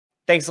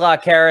Thanks a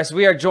lot, Karis.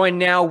 We are joined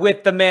now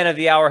with the man of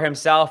the hour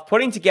himself,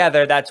 putting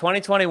together that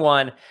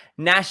 2021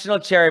 National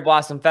Cherry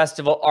Blossom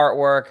Festival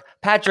artwork.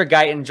 Patrick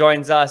Guyton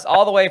joins us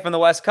all the way from the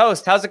West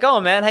Coast. How's it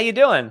going, man? How you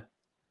doing?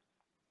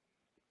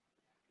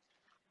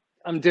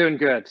 I'm doing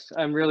good.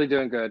 I'm really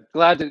doing good.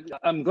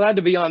 I'm glad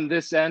to be on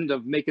this end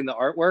of making the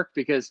artwork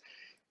because,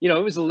 it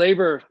was a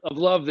labor of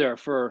love there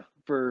for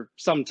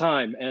some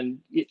time, and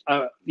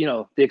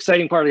the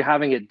exciting part of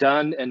having it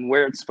done and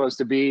where it's supposed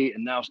to be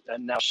and now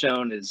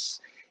shown is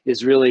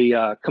really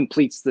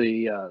completes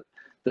the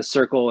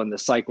circle and the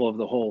cycle of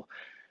the whole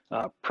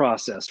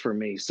process for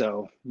me.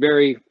 So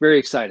very, very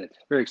excited.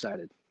 Very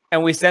excited.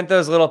 And we sent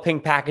those little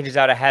pink packages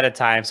out ahead of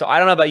time. So I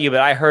don't know about you, but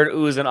I heard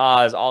oohs and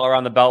ahs all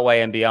around the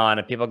Beltway and beyond,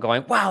 and people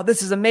going, wow,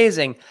 this is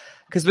amazing.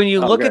 Because when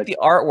you look at the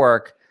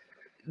artwork,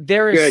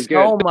 there is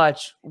so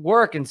much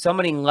work and so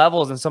many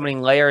levels and so many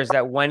layers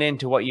that went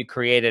into what you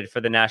created for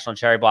the National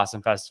Cherry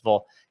Blossom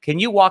Festival. Can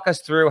you walk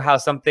us through how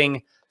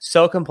something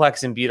so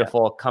complex and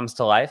beautiful comes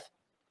to life?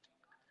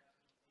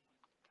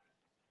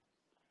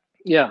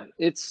 Yeah,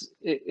 it's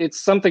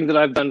something that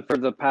I've done for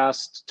the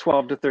past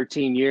 12 to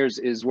 13 years,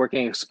 is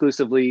working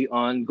exclusively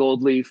on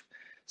gold leaf,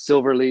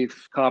 silver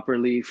leaf, copper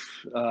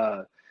leaf,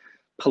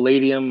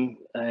 palladium,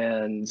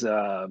 and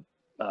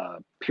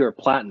pure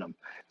platinum.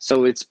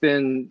 So it's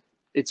been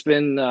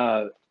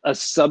a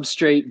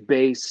substrate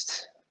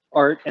based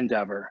art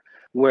endeavor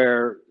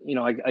where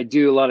I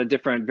do a lot of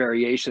different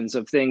variations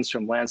of things,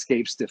 from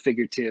landscapes to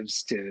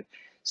figuratives to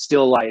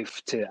still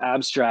life to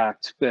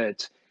abstract,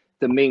 but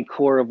the main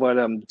core of what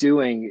I'm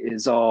doing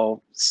is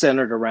all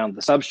centered around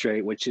the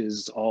substrate, which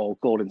is all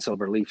gold and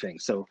silver leafing.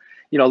 So,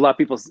 a lot of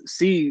people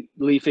see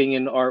leafing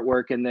in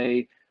artwork and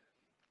they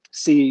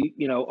see,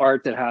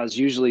 art that has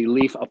usually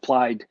leaf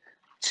applied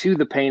to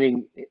the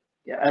painting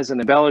as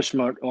an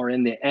embellishment or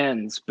in the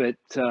ends. But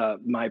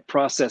my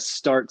process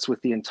starts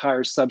with the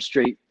entire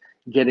substrate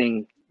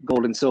getting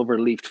gold and silver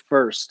leafed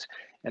first,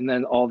 and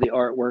then all the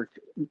artwork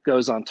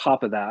goes on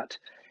top of that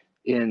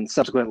in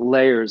subsequent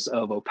layers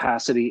of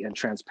opacity and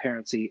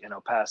transparency and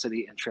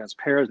opacity and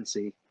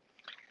transparency.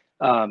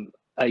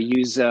 I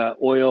use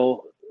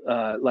oil,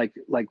 like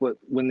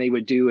when they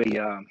would do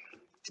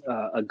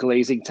a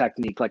glazing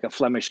technique, like a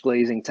Flemish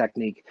glazing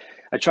technique.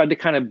 I tried to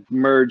kind of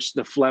merge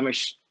the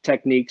Flemish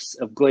techniques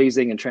of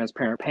glazing and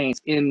transparent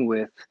paints in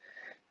with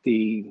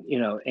the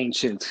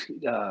ancient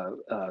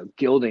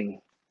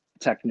gilding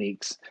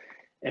techniques,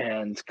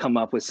 and come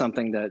up with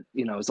something that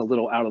is a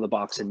little out of the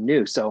box and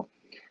new. So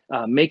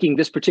making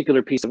this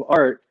particular piece of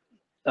art,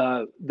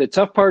 the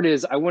tough part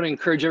is I want to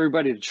encourage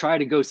everybody to try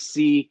to go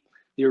see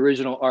the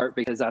original art,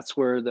 because that's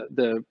where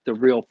the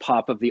real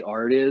pop of the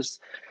art is.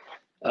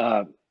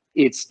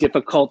 It's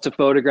difficult to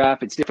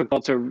photograph. It's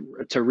difficult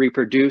to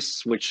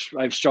reproduce, which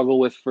I've struggled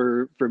with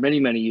for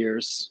many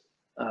years,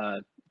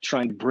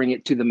 trying to bring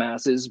it to the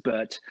masses.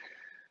 But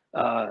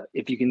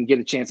if you can get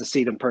a chance to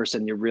see it in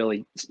person, you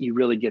really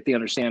get the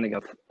understanding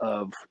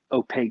of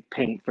opaque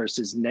paint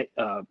versus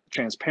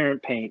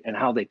transparent paint and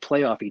how they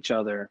play off each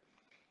other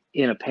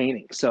in a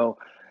painting. So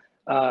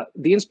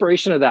the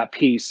inspiration of that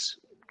piece,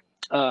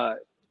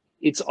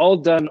 it's all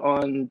done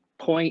on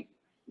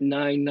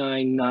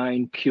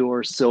 0.999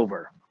 pure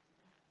silver.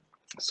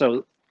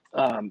 So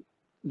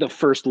the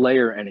first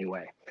layer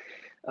anyway,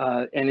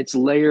 and it's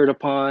layered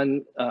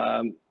upon,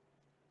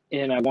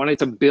 and I wanted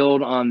to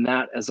build on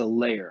that as a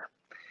layer.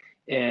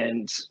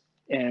 And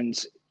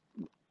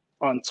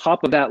on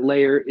top of that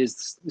layer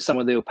is some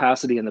of the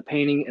opacity in the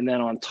painting. And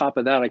then on top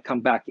of that, I come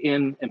back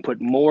in and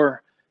put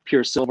more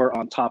pure silver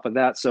on top of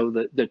that. So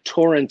the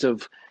torrent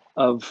of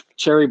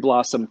cherry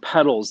blossom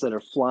petals that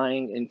are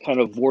flying and kind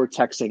of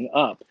vortexing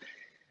up,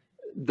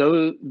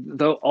 though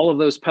all of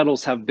those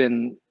petals have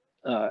been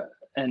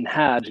and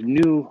had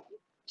new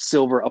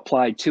silver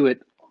applied to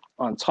it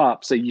on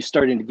top. So you're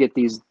starting to get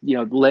these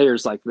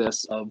layers like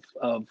this of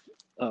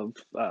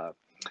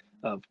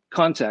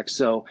context.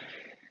 So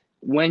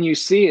when you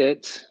see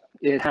it,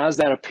 it has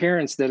that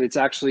appearance that it's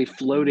actually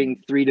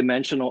floating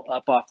three-dimensional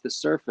up off the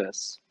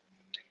surface.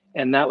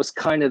 And that was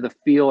kind of the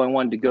feel I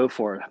wanted to go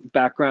for.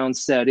 Background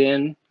set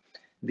in,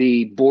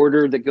 the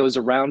border that goes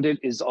around it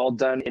is all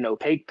done in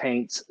opaque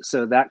paints,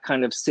 so that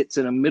kind of sits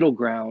in a middle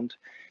ground.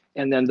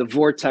 And then the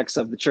vortex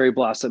of the cherry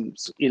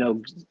blossoms,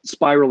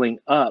 spiraling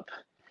up,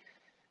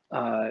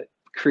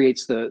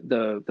 creates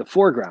the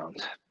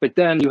foreground. But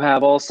then you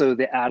have also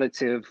the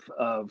additive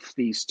of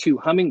these two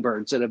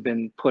hummingbirds that have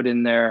been put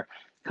in there,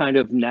 kind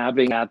of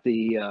nabbing at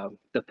the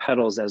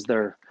petals as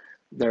they're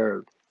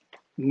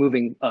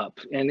moving up.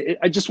 And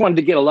I just wanted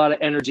to get a lot of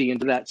energy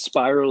into that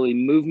spirally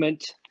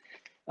movement,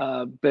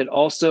 but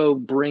also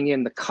bring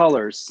in the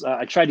colors.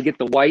 I tried to get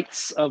the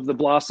whites of the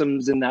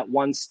blossoms in that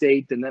one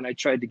state, and then I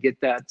tried to get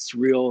that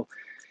real,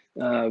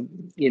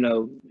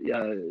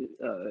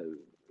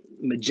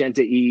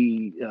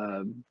 magenta-y,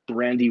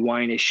 brandy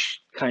wine-ish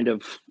kind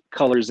of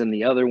colors in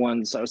the other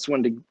ones. I just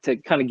wanted to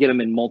kind of get them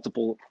in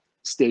multiple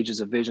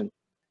stages of vision.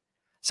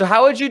 So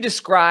how would you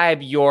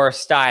describe your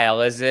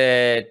style? Is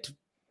it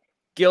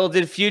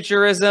gilded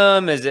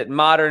futurism? Is it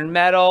modern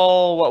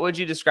metal? What would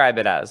you describe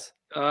it as?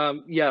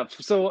 Yeah.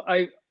 So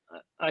I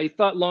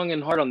thought long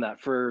and hard on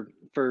that for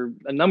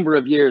a number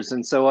of years,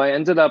 and so I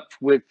ended up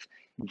with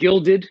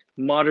gilded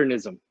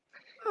modernism,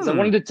 because I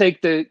wanted to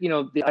take the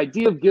the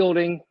idea of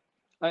gilding.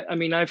 I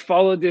mean, I've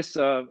followed this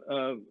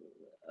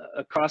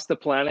across the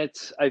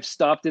planet. I've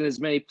stopped in as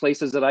many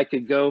places that I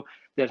could go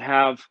that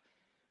have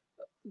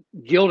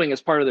gilding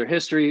as part of their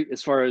history,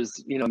 as far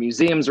as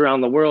museums around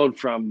the world,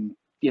 from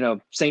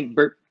St.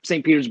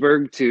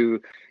 Petersburg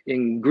to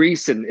in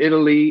Greece and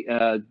Italy,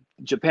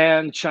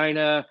 Japan,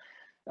 China,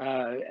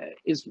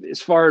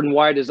 as far and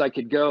wide as I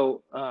could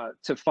go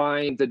to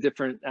find the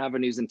different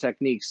avenues and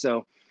techniques.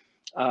 So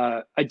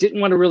I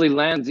didn't want to really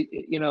land,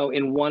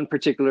 in one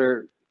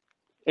particular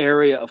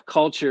area of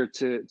culture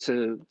to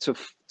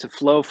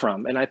flow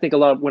from. And I think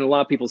when a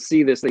lot of people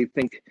see this, they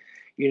think,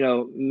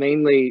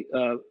 mainly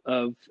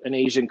of an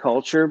Asian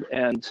culture,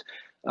 and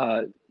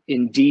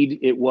indeed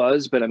it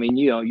was. But I mean,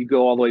 you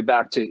go all the way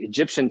back to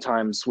Egyptian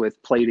times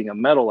with plating of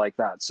metal like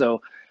that.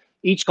 So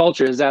each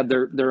culture has had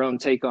their own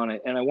take on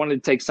it, and I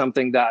wanted to take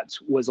something that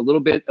was a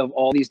little bit of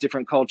all these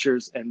different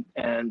cultures.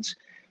 And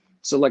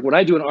so, like, when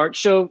I do an art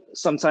show,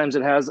 sometimes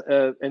it has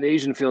an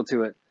Asian feel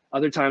to it.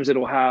 Other times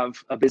it'll have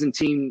a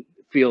Byzantine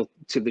feel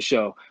to the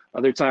show.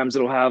 Other times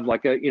it'll have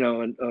like a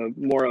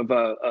more of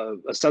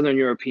a Southern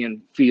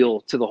European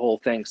feel to the whole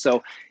thing.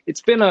 So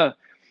it's been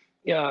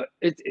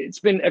it's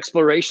been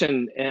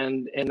exploration,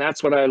 and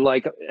that's what I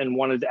like and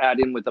wanted to add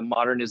in with the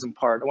modernism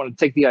part. I wanted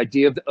to take the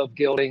idea of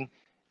gilding.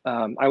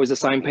 I was a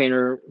sign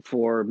painter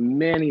for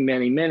many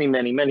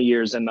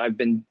years, and I've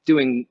been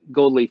doing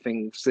gold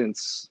leafing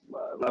since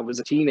I was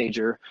a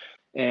teenager.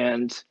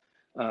 And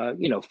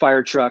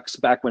fire trucks,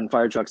 back when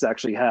fire trucks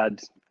actually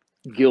had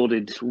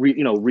gilded,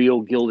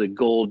 real gilded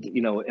gold,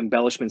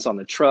 embellishments on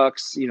the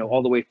trucks,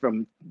 all the way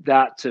from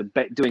that to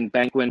doing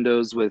bank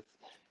windows with,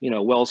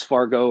 Wells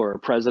Fargo or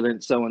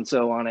President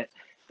so-and-so on it.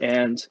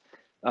 And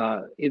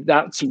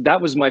that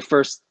was my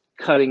first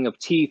cutting of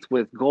teeth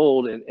with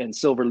gold and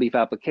silver leaf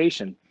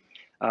application,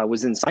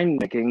 was in sign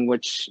making,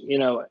 which,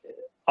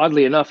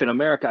 oddly enough, in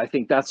America, I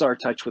think that's our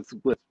touch with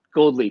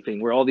gold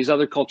leafing, where all these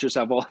other cultures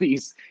have all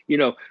these,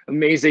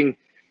 amazing,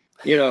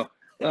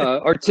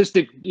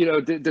 artistic,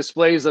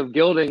 displays of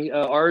gilding.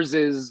 Ours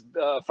is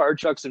fire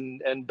trucks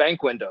and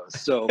bank windows.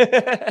 So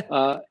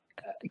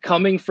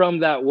coming from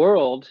that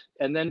world,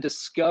 and then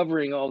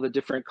discovering all the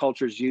different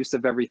cultures' use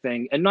of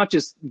everything, and not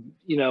just,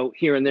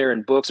 here and there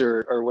in books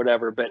or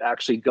whatever, but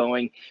actually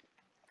going.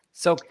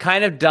 So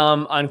kind of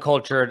dumb,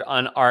 uncultured,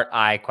 unart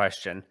eye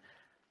question.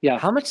 Yeah.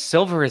 How much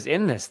silver is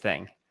in this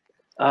thing?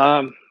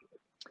 Well,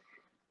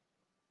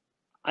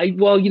 I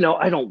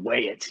don't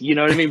weigh it, you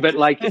know what I mean? But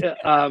like,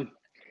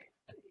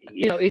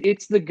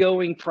 it's the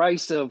going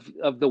price of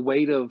the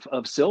weight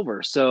of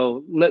silver.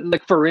 So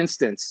like, for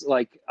instance,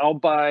 like I'll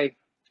buy,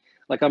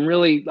 like I'm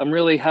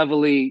really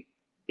heavily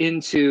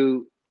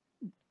into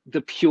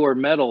the pure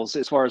metals,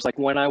 as far as like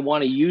when I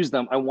want to use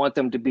them, I want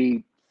them to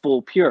be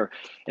full pure.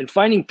 And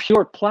finding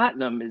pure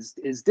platinum is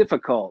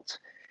difficult.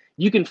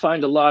 You can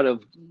find a lot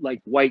of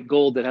like white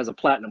gold that has a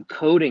platinum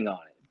coating on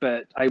it,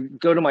 but I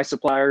go to my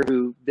supplier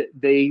who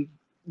they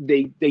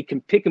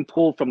can pick and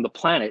pull from the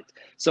planet.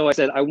 So I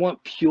said, I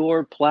want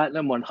pure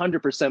platinum,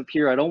 100%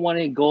 pure. I don't want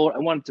any gold. I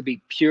want it to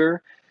be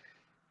pure,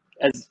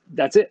 as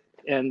that's it.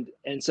 And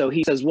so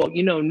he says, well,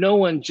 no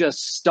one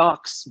just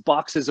stocks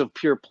boxes of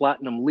pure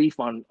platinum leaf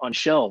on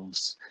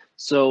shelves.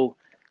 So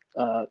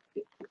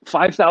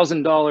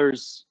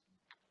 $5,000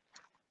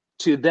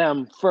 to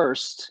them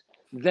first,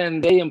 then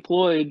they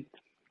employed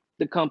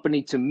the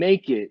company to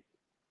make it.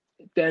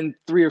 Then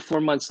 3 or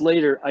 4 months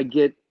later, I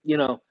get,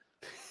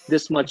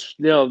 this much,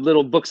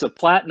 little books of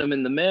platinum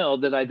in the mail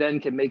that I then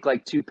can make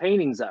like 2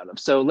 paintings out of.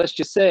 So let's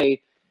just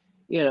say,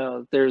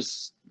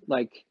 there's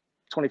like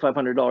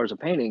 $2,500 a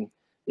painting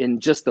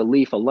in just the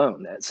leaf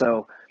alone.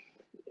 So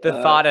the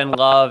thought and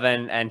love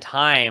and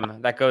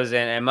time that goes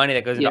in, and money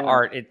that goes into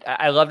art.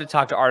 I love to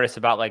talk to artists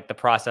about like the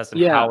process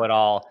and how it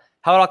all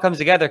comes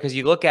together, because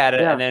you look at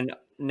it and then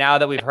now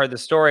that we've heard the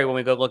story, when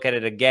we go look at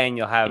it again,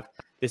 you'll have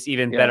this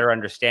even better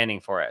understanding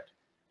for it.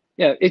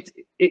 Yeah,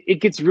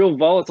 it gets real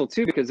volatile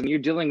too, because you're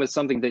dealing with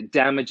something that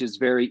damages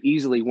very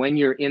easily when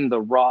you're in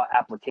the raw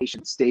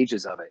application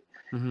stages of it.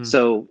 Mm-hmm.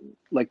 So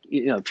like,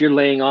 if you're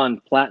laying on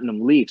platinum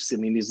leaves, I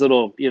mean, these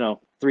little,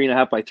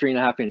 3.5 by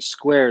 3.5 inch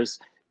squares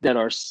that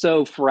are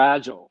so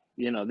fragile,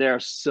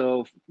 they're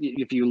so,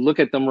 if you look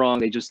at them wrong,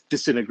 they just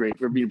disintegrate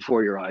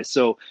before your eyes.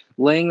 So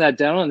laying that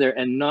down on there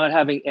and not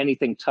having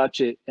anything touch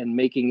it and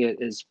making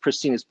it as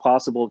pristine as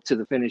possible to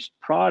the finished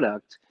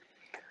product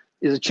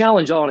is a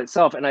challenge all in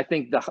itself. And I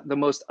think the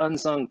most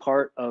unsung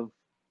part of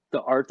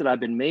the art that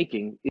I've been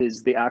making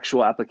is the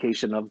actual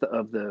application of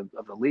the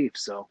leaf.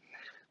 So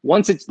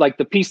once it's like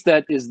the piece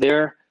that is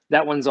there,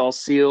 that one's all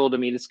sealed. I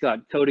mean, it's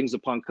got coatings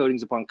upon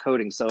coatings upon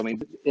coatings. So I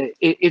mean,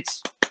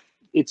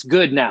 it's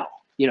good now,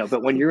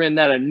 but when you're in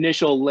that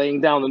initial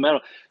laying down the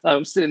metal,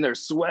 I'm sitting there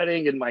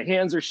sweating and my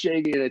hands are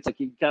shaking, and it's like,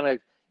 you kind of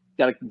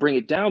got to bring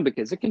it down,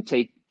 because it can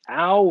take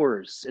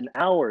hours and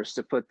hours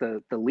to put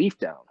the leaf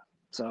down.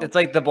 So it's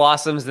like the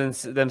blossoms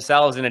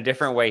themselves in a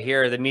different way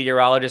here. The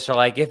meteorologists are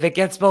like, if it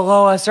gets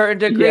below a certain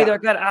degree, they're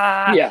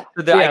gonna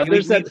So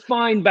there's that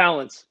fine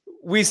balance.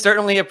 We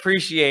certainly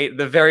appreciate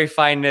the very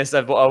fineness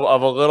of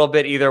a little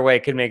bit either way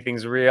can make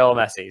things real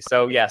messy.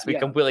 So yes, we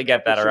completely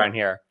get that around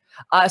here.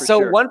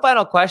 So one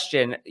final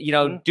question, you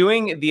know,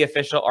 doing the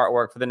official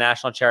artwork for the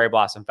National Cherry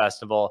Blossom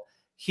Festival,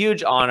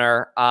 huge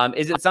honor.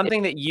 Is it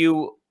something that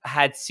you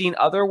had seen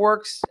other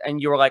works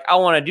and you were like, I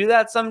want to do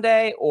that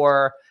someday?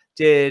 Or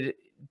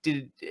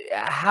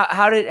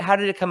how did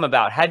it come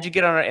about? How did you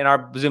get on in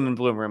our Zoom and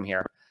Bloom room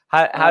here?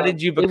 How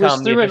did you become it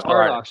was through the an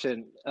art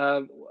auction?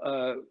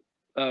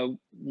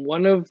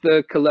 One of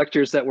the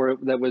collectors that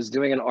was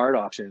doing an art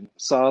auction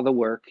saw the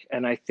work,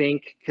 and I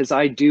think because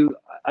I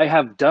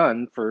have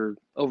done for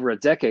over a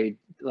decade,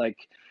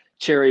 like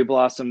cherry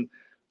blossom,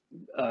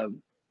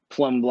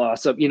 plum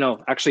blossom. You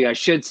know, actually, I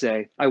should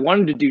say I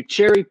wanted to do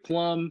cherry,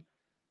 plum,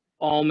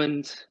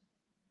 almond.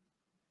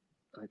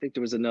 I think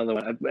there was another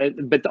one,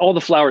 but all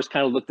the flowers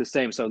kind of look the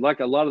same. So like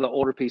a lot of the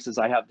older pieces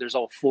I have, there's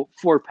all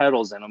four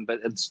petals in them, but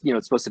it's, you know,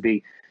 it's supposed to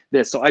be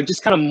this. So I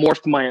just kind of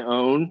morphed my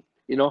own,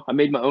 you know, I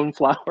made my own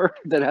flower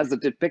that has a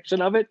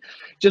depiction of it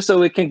just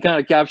so it can kind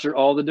of capture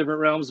all the different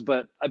realms.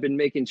 But I've been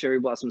making cherry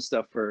blossom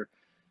stuff for,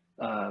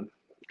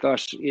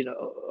 gosh, you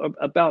know,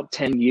 about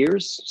 10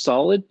 years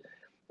solid.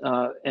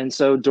 And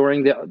so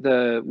during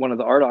one of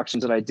the art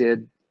auctions that I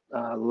did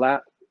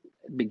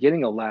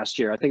beginning of last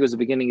year, I think it was the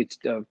beginning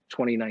of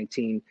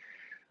 2019,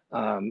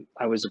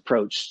 I was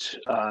approached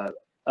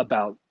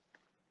about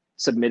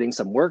submitting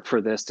some work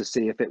for this to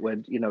see if it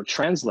would, you know,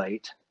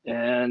 translate.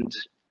 And,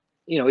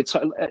 you know,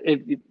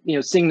 you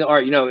know, seeing the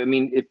art, you know, I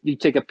mean, if you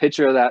take a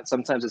picture of that,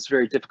 sometimes it's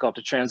very difficult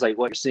to translate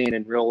what you're seeing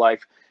in real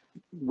life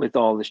with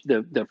all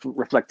the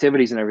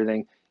reflectivities and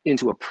everything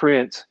into a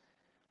print,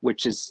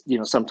 which is, you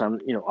know,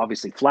 sometimes, you know,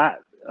 obviously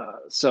flat.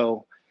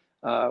 So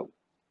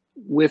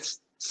with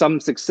some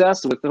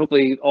success, with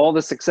hopefully all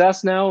the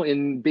success now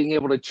in being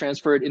able to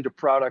transfer it into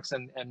products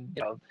and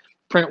you know,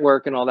 print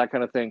work and all that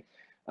kind of thing,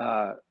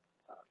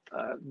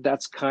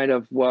 that's kind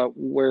of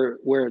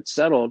where it's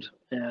settled.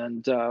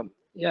 And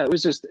yeah, it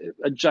was just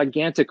a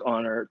gigantic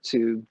honor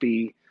to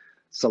be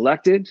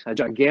selected, a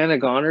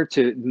gigantic honor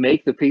to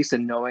make the piece,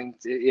 and knowing,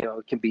 you know,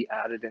 it can be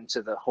added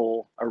into the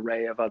whole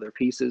array of other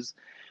pieces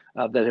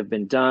that have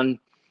been done.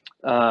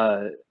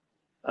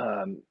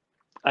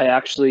 I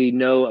actually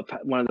know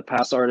one of the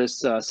past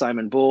artists,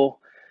 Simon Bull.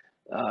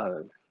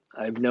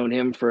 I've known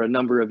him for a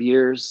number of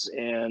years,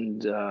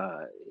 and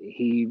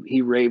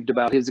he raved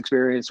about his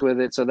experience with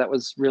it. So that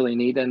was really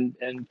neat. And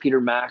Peter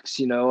Max,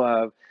 you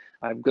know,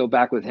 I go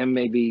back with him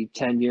maybe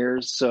 10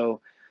 years. So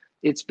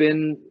it's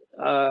been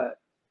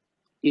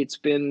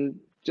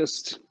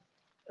just,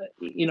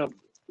 you know,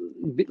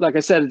 like I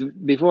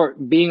said before,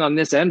 being on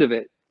this end of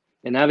it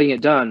and having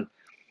it done,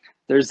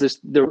 there's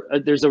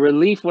a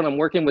relief when I'm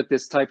working with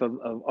this type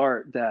of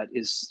art that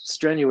is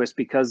strenuous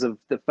because of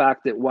the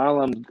fact that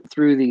while I'm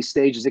through these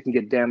stages, it can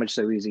get damaged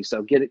so easy.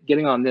 So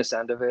getting on this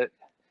end of it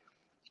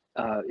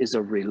is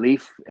a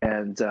relief,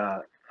 and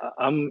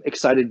I'm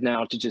excited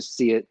now to just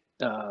see it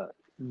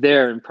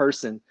there in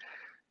person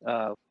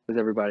with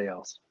everybody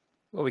else.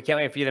 Well, we can't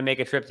wait for you to make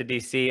a trip to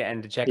DC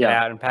and to check it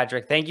out. And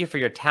Patrick, thank you for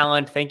your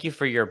talent. Thank you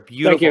for your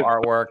beautiful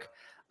artwork.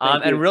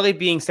 And really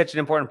being such an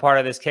important part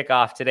of this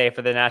kickoff today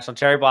for the National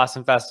Cherry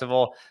Blossom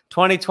Festival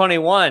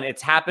 2021.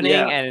 It's happening,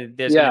 and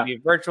there's going to be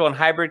virtual and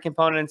hybrid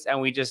components,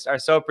 and we just are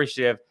so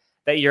appreciative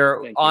that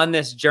you're on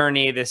this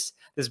journey, this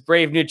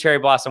brave new cherry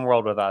blossom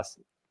world with us.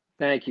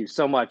 Thank you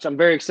so much. I'm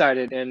very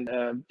excited,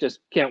 and just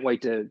can't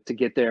wait to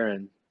get there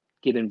and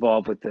get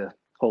involved with the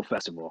whole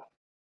festival.